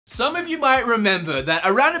Some of you might remember that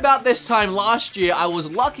around about this time last year, I was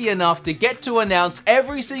lucky enough to get to announce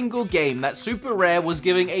every single game that Super Rare was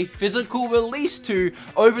giving a physical release to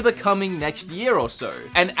over the coming next year or so.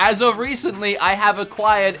 And as of recently, I have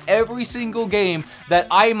acquired every single game that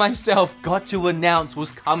I myself got to announce was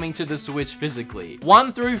coming to the Switch physically.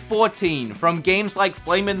 1 through 14, from games like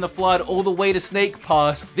Flame in the Flood all the way to Snake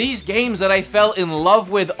Pass, these games that I fell in love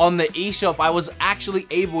with on the eShop, I was actually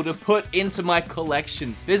able to put into my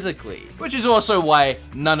collection physically, which is also why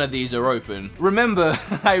none of these are open. Remember,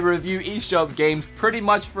 I review eShop games pretty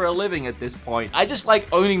much for a living at this point. I just like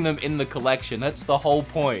owning them in the collection, that's the whole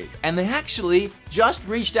point. And they actually just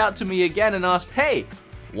reached out to me again and asked, hey,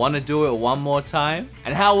 want to do it one more time?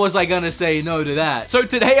 And how was I gonna say no to that? So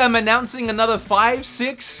today I'm announcing another 5,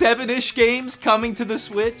 6, 7-ish games coming to the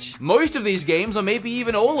Switch. Most of these games, or maybe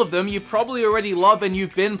even all of them, you probably already love and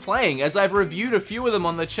you've been playing, as I've reviewed a few of them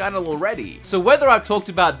on the channel already. So whether I've talked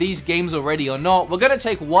about these games already or not, we're gonna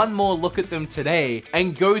take one more look at them today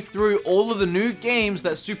and go through all of the new games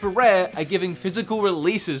that Super Rare are giving physical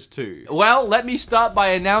releases to. Well, let me start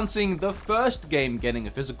by announcing the first game getting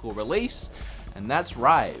a physical release, and that's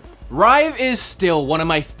Rive. Rive is still one of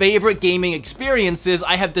my favorite gaming experiences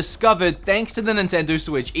I have discovered thanks to the Nintendo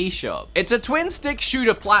Switch eShop. It's a twin-stick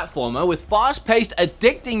shooter platformer with fast-paced,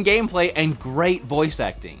 addicting gameplay and great voice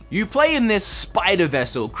acting. You play in this spider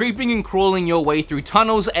vessel, creeping and crawling your way through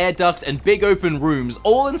tunnels, air ducts, and big open rooms,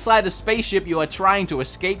 all inside a spaceship you are trying to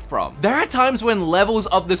escape from. There are times when levels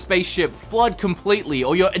of the spaceship flood completely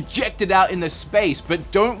or you're ejected out into space,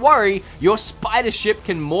 but don't worry, your spider ship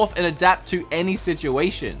can morph and adapt to any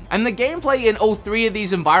situation. And the gameplay in all three of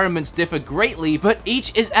these environments differ greatly, but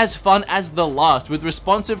each is as fun as the last, with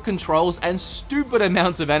responsive controls and stupid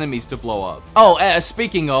amounts of enemies to blow up. Oh,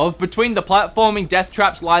 speaking of, between the platforming death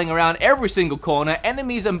traps lying around every single corner,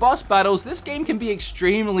 enemies and boss battles, this game can be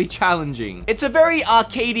extremely challenging. It's a very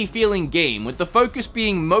arcadey feeling game, with the focus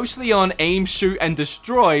being mostly on aim, shoot, and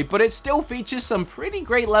destroy, but it still features some pretty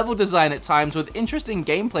great level design at times with interesting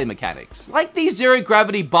gameplay mechanics. Like these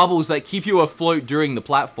zero-gravity bubbles that keep you afloat during the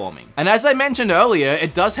platforming. And as I mentioned earlier,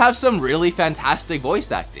 it does have some really fantastic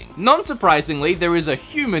voice acting. Non-surprisingly, there is a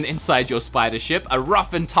human inside your spider ship, a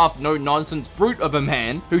rough and tough, no-nonsense brute of a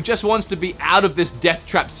man who just wants to be out of this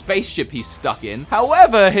death-trap spaceship he's stuck in.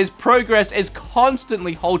 However, his progress is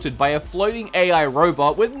constantly halted by a floating AI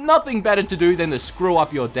robot with nothing better to do than to screw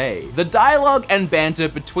up your day. The dialogue and banter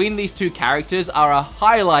between these two characters are a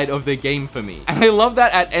highlight of the game for me, and I love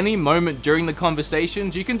that at any moment during the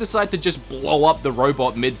conversations, you can decide to just blow up the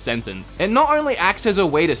robot mid-sentence. It not only acts as a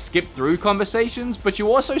way to skip through conversations, but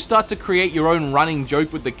you also start to create your own running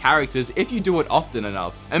joke with the characters if you do it often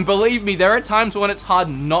enough. And believe me, there are times when it's hard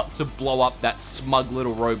not to blow up that smug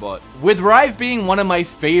little robot. With Rive being one of my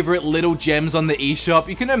favorite little gems on the eShop,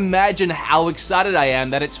 you can imagine how excited I am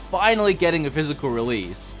that it's finally getting a physical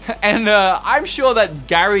release. And I'm sure that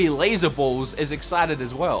Gary Laserballs is excited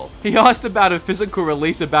as well. He asked about a physical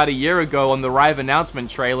release about a year ago on the Rive announcement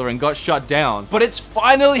trailer and got shut down. But it's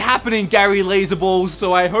finally happening, Gary Laserballs,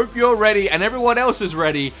 so I hope you're ready and everyone else is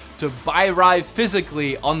ready to buy Rive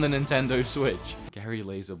physically on the Nintendo Switch. Gary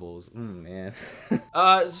Laserballs, man.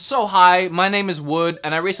 So hi, my name is Wood,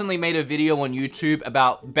 and I recently made a video on YouTube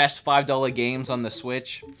about best $5 games on the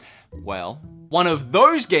Switch. Well, one of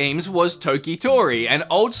those games was Toki Tori, an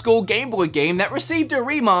old school Game Boy game that received a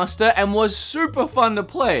remaster and was super fun to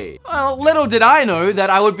play. Well, little did I know that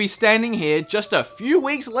I would be standing here just a few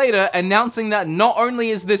weeks later announcing that not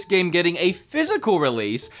only is this game getting a physical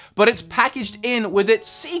release, but it's packaged in with its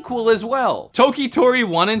sequel as well. Toki Tori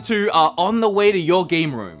 1 and 2 are on the way to your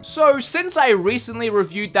game room. So since I recently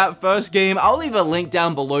reviewed that first game, I'll leave a link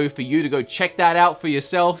down below for you to go check that out for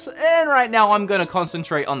yourself, and right now I'm gonna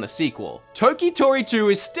concentrate on the sequel. Toki Tori 2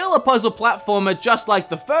 is still a puzzle platformer just like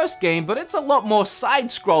the first game, but it's a lot more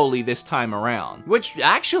side-scrolly this time around, which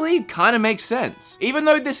actually kind of makes sense. Even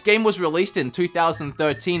though this game was released in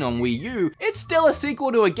 2013 on Wii U, it's still a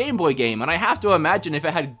sequel to a Game Boy game, and I have to imagine if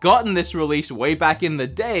it had gotten this release way back in the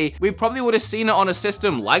day, we probably would have seen it on a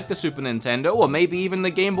system like the Super Nintendo or maybe even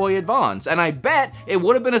the Game Boy Advance, and I bet it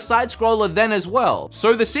would have been a side-scroller then as well.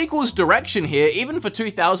 So the sequel's direction here, even for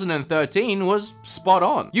 2013, was spot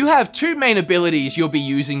on. You have two main abilities you'll be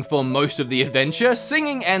using for most of the adventure,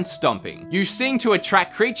 singing and stomping. You sing to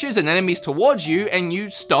attract creatures and enemies towards you, and you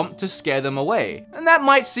stomp to scare them away. And that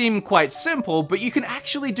might seem quite simple, but you can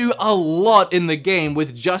actually do a lot in the game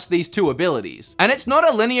with just these two abilities. And it's not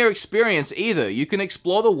a linear experience either. You can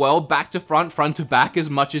explore the world back to front to back as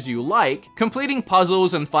much as you like, completing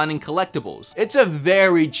puzzles and finding collectibles. It's a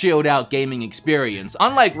very chilled out gaming experience.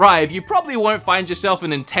 Unlike Rive, you probably won't find yourself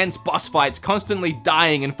in intense boss fights, constantly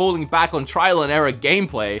dying and falling back on trial and error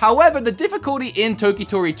gameplay. However, the difficulty in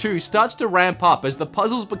Tokitori 2 starts to ramp up as the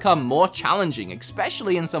puzzles become more challenging,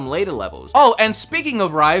 especially in some later levels. Oh, and speaking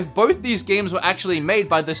of Rive, both these games were actually made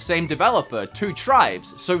by the same developer, Two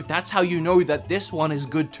Tribes, so that's how you know that this one is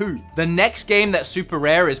good too. The next game that Super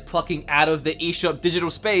Rare is plucking out of the eShop digital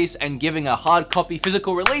space and giving a hard copy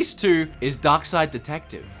physical release to is Darkside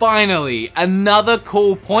Detective. Finally, another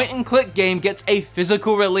cool point-and-click game gets a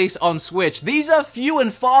physical release on Switch. These are few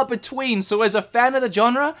and far between, so as a fan of the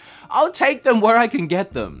genre, I'll take them where I can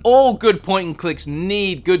get them. All good point-and-clicks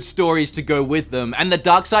need good stories to go with them, and the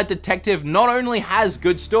Darkside Detective not only has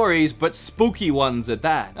good stories, but spooky ones at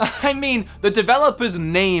that. I mean, the developer's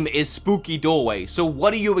name is Spooky Doorway, so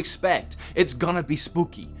what do you expect? It's gonna be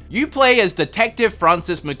spooky. You play as Detective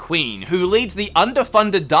Francis McQueen, who leads the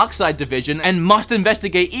underfunded Darkside division and must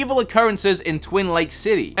investigate evil occurrences in Twin Lakes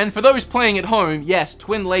City. And for those playing at home, yes,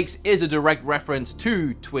 Twin Lakes is a direct reference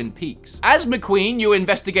to Twin Peaks. As McQueen, you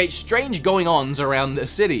investigate strange going-ons around the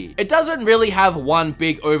city. It doesn't really have one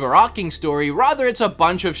big overarching story, rather it's a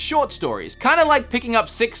bunch of short stories, kinda like picking up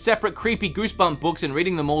 6 separate creepy Goosebump books and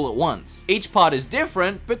reading them all at once. Each part is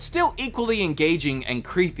different, but still equally engaging and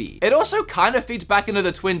creepy. It also kinda feeds back into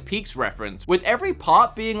the Twin Peaks reference, with every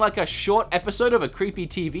part being like a short episode of a creepy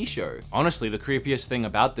TV show. Honestly, the creepiest thing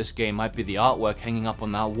about this game might be the artwork hanging up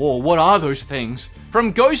on that wall. What are those things?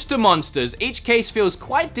 From ghosts to monsters, each case feels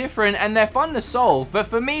quite different and they're fun to solve, but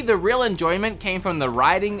for me, the real enjoyment came from the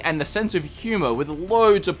writing and the sense of humor with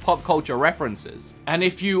loads of pop culture references. And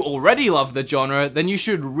if you already love the genre, then you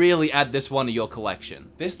should really add this one to your collection.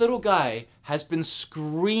 This little guy has been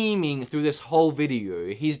screaming through this whole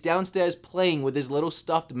video. He's downstairs playing with his little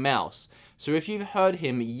stuffed mouse. So if you've heard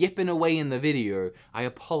him yipping away in the video, I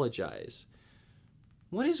apologize.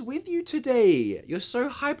 What is with you today? You're so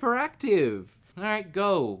hyperactive. All right,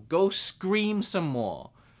 go scream some more.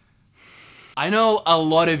 I know a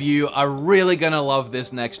lot of you are really gonna love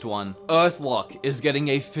this next one. Earthlock is getting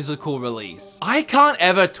a physical release. I can't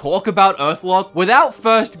ever talk about Earthlock without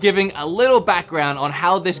first giving a little background on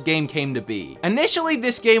how this game came to be. Initially,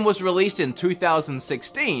 this game was released in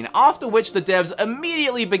 2016, after which the devs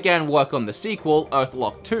immediately began work on the sequel,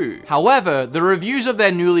 Earthlock 2. However, the reviews of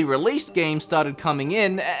their newly released game started coming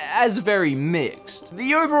in as very mixed.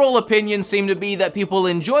 The overall opinion seemed to be that people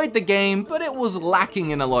enjoyed the game, but it was lacking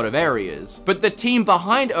in a lot of areas. But the team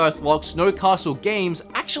behind Earthlock, Snowcastle Games,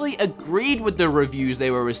 actually agreed with the reviews they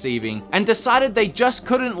were receiving and decided they just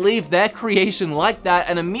couldn't leave their creation like that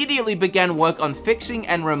and immediately began work on fixing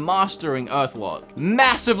and remastering Earthlock,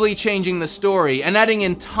 massively changing the story and adding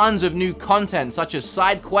in tons of new content such as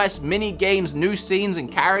side quests, mini games, new scenes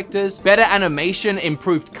and characters, better animation,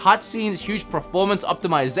 improved cutscenes, huge performance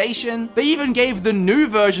optimization. They even gave the new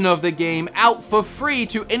version of the game out for free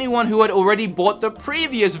to anyone who had already bought the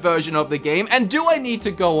previous version of the game. And do I need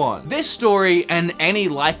to go on? This story, and any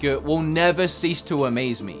like it, will never cease to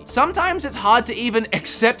amaze me. Sometimes it's hard to even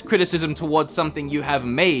accept criticism towards something you have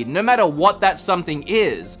made, no matter what that something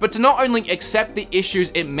is. But to not only accept the issues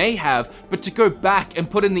it may have, but to go back and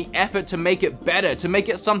put in the effort to make it better, to make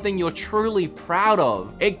it something you're truly proud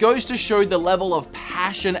of. It goes to show the level of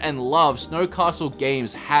passion and love Snowcastle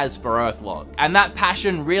Games has for Earthlock. And that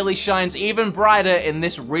passion really shines even brighter in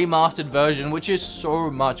this remastered version, which is so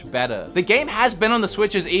much better. The game has been on the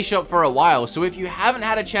Switch's eShop for a while, so if you haven't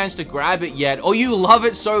had a chance to grab it yet, or you love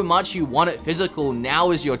it so much you want it physical,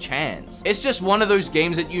 now is your chance. It's just one of those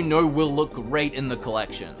games that you know will look great in the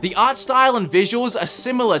collection. The art style and visuals are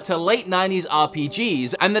similar to late 90s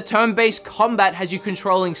RPGs, and the turn-based combat has you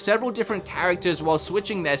controlling several different characters while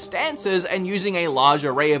switching their stances and using a large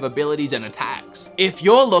array of abilities and attacks. If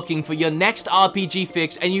you're looking for your next RPG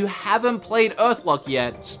fix and you haven't played Earthlock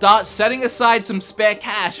yet, start setting aside some spare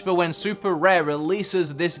cash for when Super Rare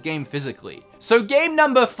releases this game physically. So game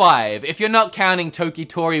number 5, if you're not counting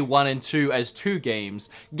Tokitori 1 and 2 as 2 games,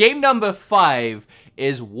 game number 5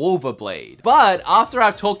 is Wolverblade. But after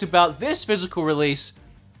I've talked about this physical release,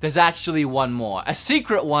 there's actually one more, a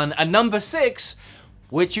secret one, a number 6,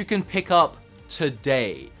 which you can pick up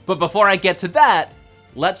today. But before I get to that,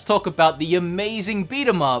 let's talk about the amazing beat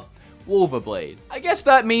 'em up, Wolverblade. I guess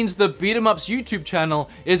that means the Beat 'em Ups YouTube channel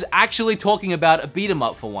is actually talking about a beat 'em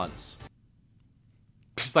up for once.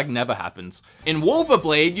 It's like never happens. In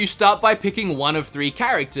Wolverblade, you start by picking one of 3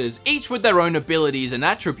 characters, each with their own abilities and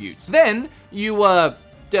attributes. Then, you,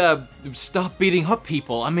 start beating up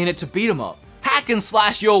people. I mean, it's a beat 'em up. Hack and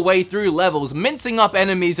slash your way through levels, mincing up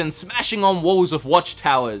enemies and smashing on walls of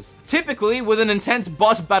watchtowers. Typically with an intense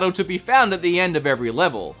boss battle to be found at the end of every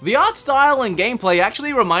level. The art style and gameplay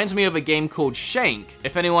actually reminds me of a game called Shank,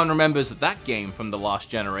 if anyone remembers that game from the last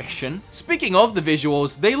generation. Speaking of the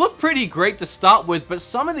visuals, they look pretty great to start with, but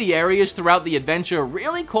some of the areas throughout the adventure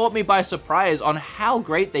really caught me by surprise on how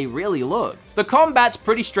great they really looked. The combat's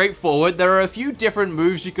pretty straightforward, there are a few different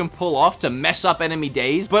moves you can pull off to mess up enemy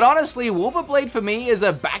days, but honestly, Wolverblade for me is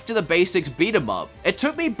a back to the basics beat 'em up. It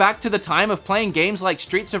took me back to the time of playing games like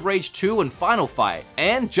Streets of Rage 2 and Final Fight.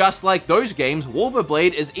 And just like those games,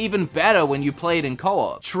 Wolverblade is even better when you play it in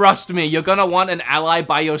co-op. Trust me, you're gonna want an ally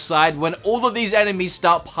by your side when all of these enemies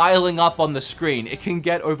start piling up on the screen. It can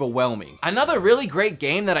get overwhelming. Another really great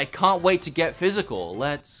game that I can't wait to get physical.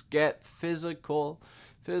 Let's get physical.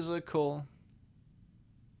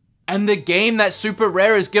 And the game that Super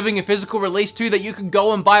Rare is giving a physical release to that you can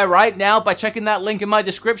go and buy right now by checking that link in my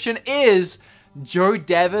description is Joe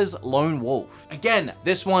Dever's Lone Wolf. Again,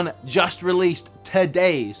 this one just released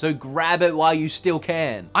today, so grab it while you still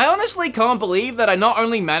can. I honestly can't believe that I not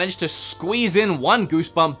only managed to squeeze in one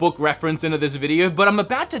Goosebump book reference into this video, but I'm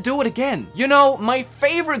about to do it again. You know, my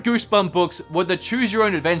favorite Goosebump books were the Choose Your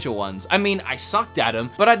Own Adventure ones. I mean, I sucked at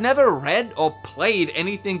them, but I'd never read or played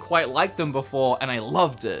anything quite like them before, and I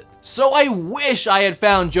loved it. So I wish I had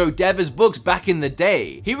found Joe Dever's books back in the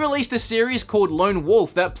day. He released a series called Lone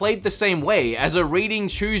Wolf that played the same way, as a reading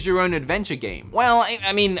Choose Your Own Adventure game. Well,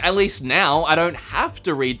 I mean, at least now I don't have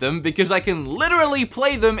to read them because I can literally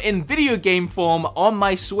play them in video game form on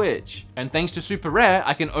my Switch. And thanks to Super Rare,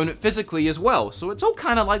 I can own it physically as well, so it's all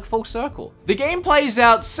kind of like full circle. The game plays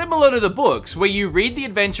out similar to the books, where you read the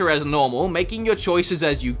adventure as normal, making your choices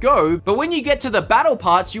as you go, but when you get to the battle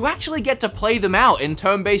parts, you actually get to play them out in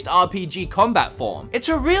turn-based RPG combat form. It's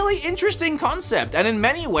a really interesting concept, and in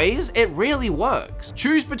many ways, it really works.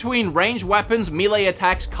 Choose between ranged weapons, melee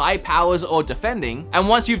attacks, Kai powers, or defending, and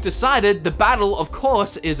once you've decided, the battle, of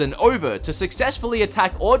course, isn't over. To successfully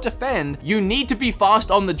attack or defend, you need to be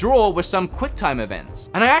fast on the draw with some quick time events.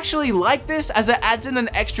 And I actually like this as it adds in an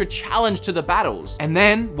extra challenge to the battles. And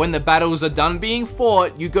then, when the battles are done being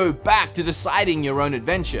fought, you go back to deciding your own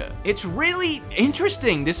adventure. It's really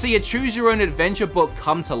interesting to see a Choose Your Own Adventure book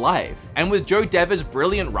come to life. And with Joe Dever's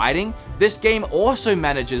brilliant writing, this game also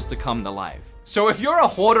manages to come to life. So if you're a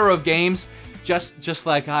hoarder of games, just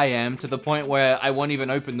like I am, to the point where I won't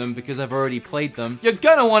even open them because I've already played them, you're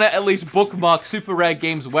gonna want to at least bookmark Super Rare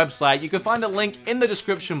Games' website. You can find a link in the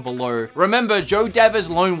description below. Remember, Joe Dever's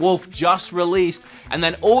Lone Wolf just released, and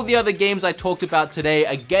then all the other games I talked about today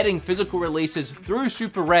are getting physical releases through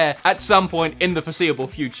Super Rare at some point in the foreseeable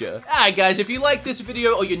future. Alright guys, if you like this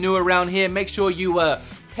video or you're new around here, make sure you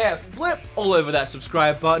flip all over that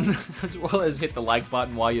subscribe button, as well as hit the like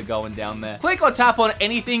button while you're going down there. Click or tap on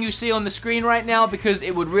anything you see on the screen right now because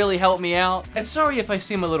it would really help me out. And sorry if I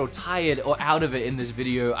seem a little tired or out of it in this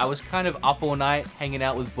video. I was kind of up all night hanging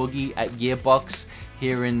out with Boogie at Yearbox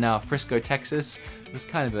here in Frisco, Texas. It was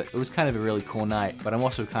kind of a really cool night, but I'm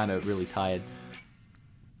also kind of really tired.